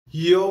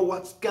Yo,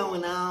 what's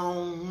going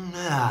on?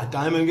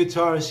 Diamond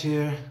Guitarist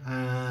here,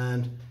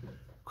 and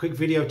quick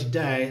video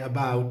today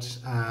about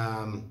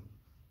how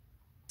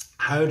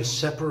to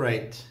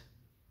separate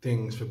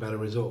things for better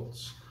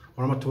results.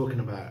 What am I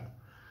talking about?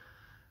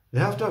 You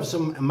have to have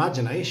some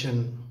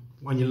imagination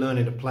when you're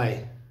learning to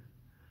play.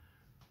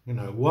 You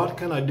know, what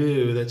can I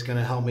do that's going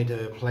to help me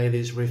to play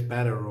this riff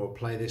better, or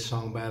play this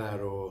song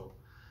better, or,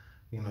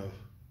 you know,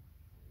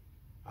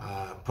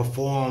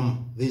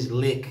 perform this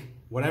lick,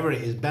 whatever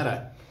it is,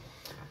 better.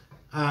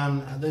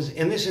 In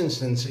this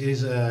instance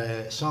is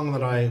a song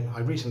that I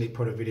recently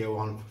put a video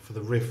on for the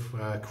riff,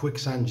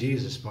 Quicksand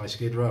Jesus by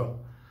Skid Row.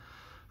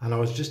 And I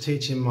was just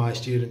teaching my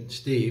student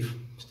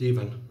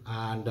Stephen,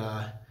 and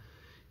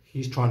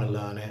he's trying to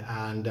learn it,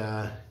 and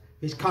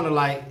he's kind of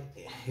like,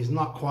 he's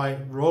not quite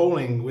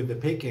rolling with the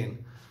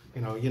picking. You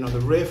know,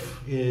 the riff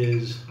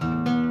is,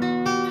 and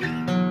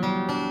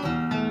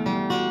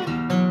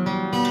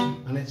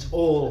it's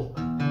all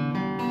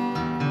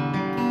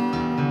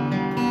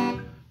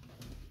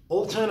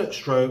alternate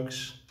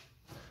strokes,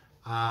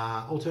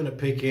 alternate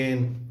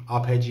picking,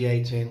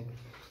 arpeggiating.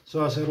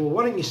 So I said, well,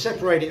 why don't you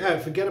separate it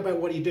out, forget about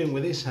what you're doing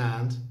with this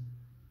hand,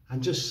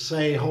 and just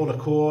say hold a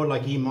chord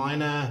like E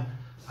minor,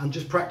 and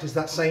just practice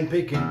that same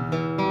picking.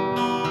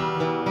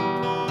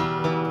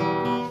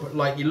 But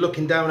like you're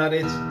looking down at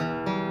it,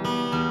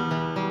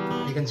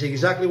 you can see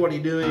exactly what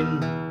you're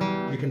doing,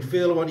 you can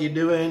feel what you're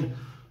doing.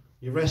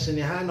 You're resting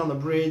your hand on the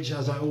bridge,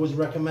 as I always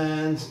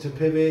recommend, to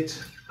pivot.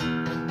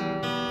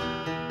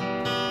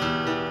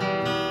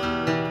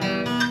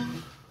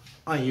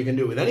 And you can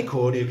do it with any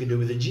chord, you can do it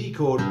with a G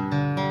chord.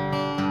 Same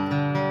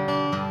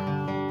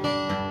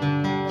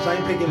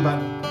picking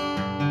pattern.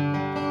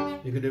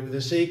 You can do it with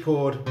a C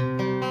chord.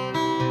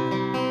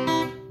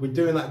 We're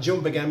doing that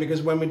jump again,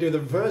 because when we do the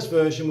first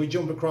version, we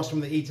jump across from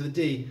the E to the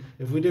D.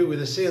 If we do it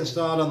with a C and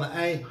start on the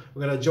A,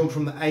 we're going to jump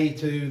from the A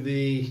to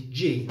the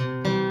G.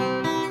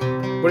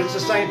 But it's the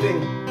same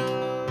thing.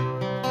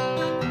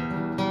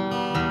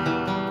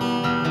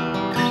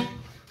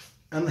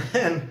 And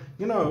then,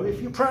 you know, if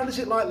you practice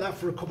it like that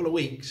for a couple of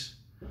weeks,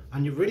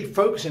 and you're really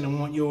focusing on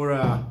what your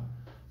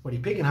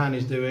picking hand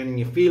is doing, and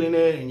you're feeling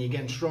it, and you're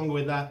getting stronger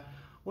with that,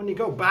 when you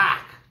go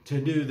back to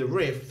do the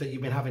riff that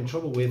you've been having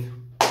trouble with,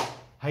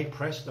 hey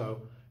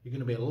presto, you're going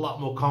to be a lot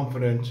more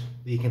confident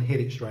that you can hit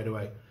it straight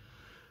away.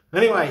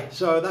 Anyway,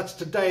 so that's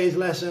today's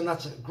lesson.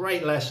 That's a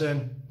great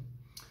lesson.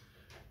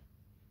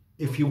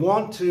 If you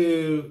want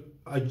to,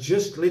 I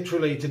just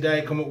literally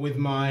today come up with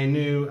my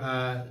new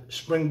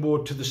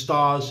Springboard to the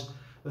Stars,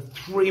 a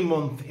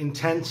 3-month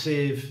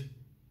intensive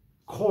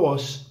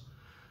course,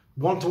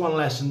 one-to-one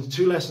lessons,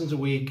 2 lessons a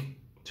week,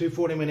 2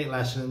 40-minute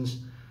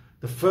lessons.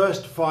 The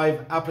first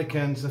 5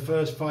 applicants, the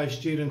first 5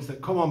 students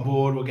that come on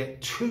board will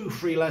get 2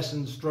 free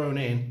lessons thrown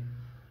in.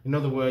 In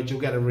other words, you'll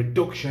get a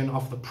reduction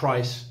off the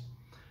price.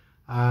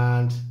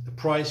 And the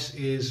price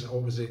is,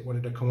 what was it? What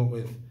did I come up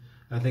with?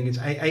 I think it's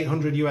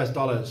 $800 US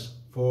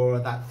for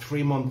that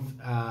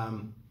 3-month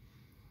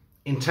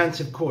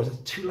intensive course. It's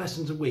 2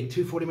 lessons a week,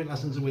 2 40-minute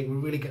lessons a week. We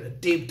really get a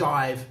deep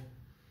dive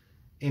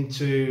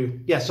into,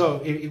 yeah. So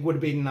it would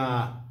have been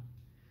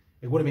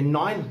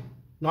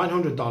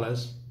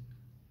 $900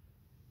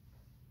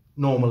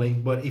 normally,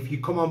 but if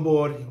you come on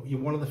board, you're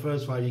one of the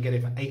first 5, you get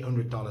it for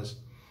 $800,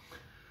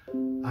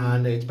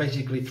 and it's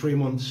basically 3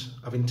 months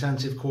of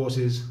intensive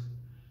courses,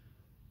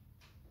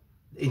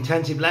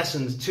 intensive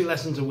lessons, 2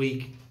 lessons a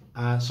week.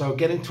 So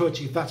get in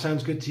touch if that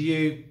sounds good to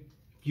you.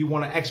 If you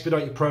want to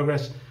expedite your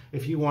progress,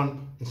 if you want,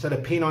 instead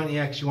of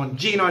P90X, you want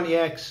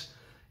G90X,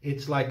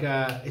 it's like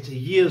it's a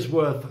year's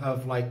worth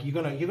of, like, you're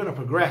gonna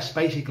progress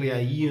basically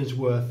a year's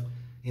worth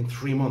in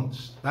 3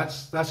 months.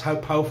 That's how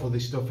powerful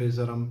this stuff is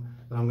that I'm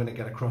gonna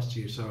get across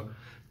to you. So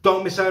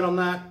don't miss out on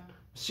that.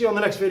 See you on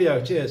the next video.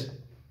 Cheers.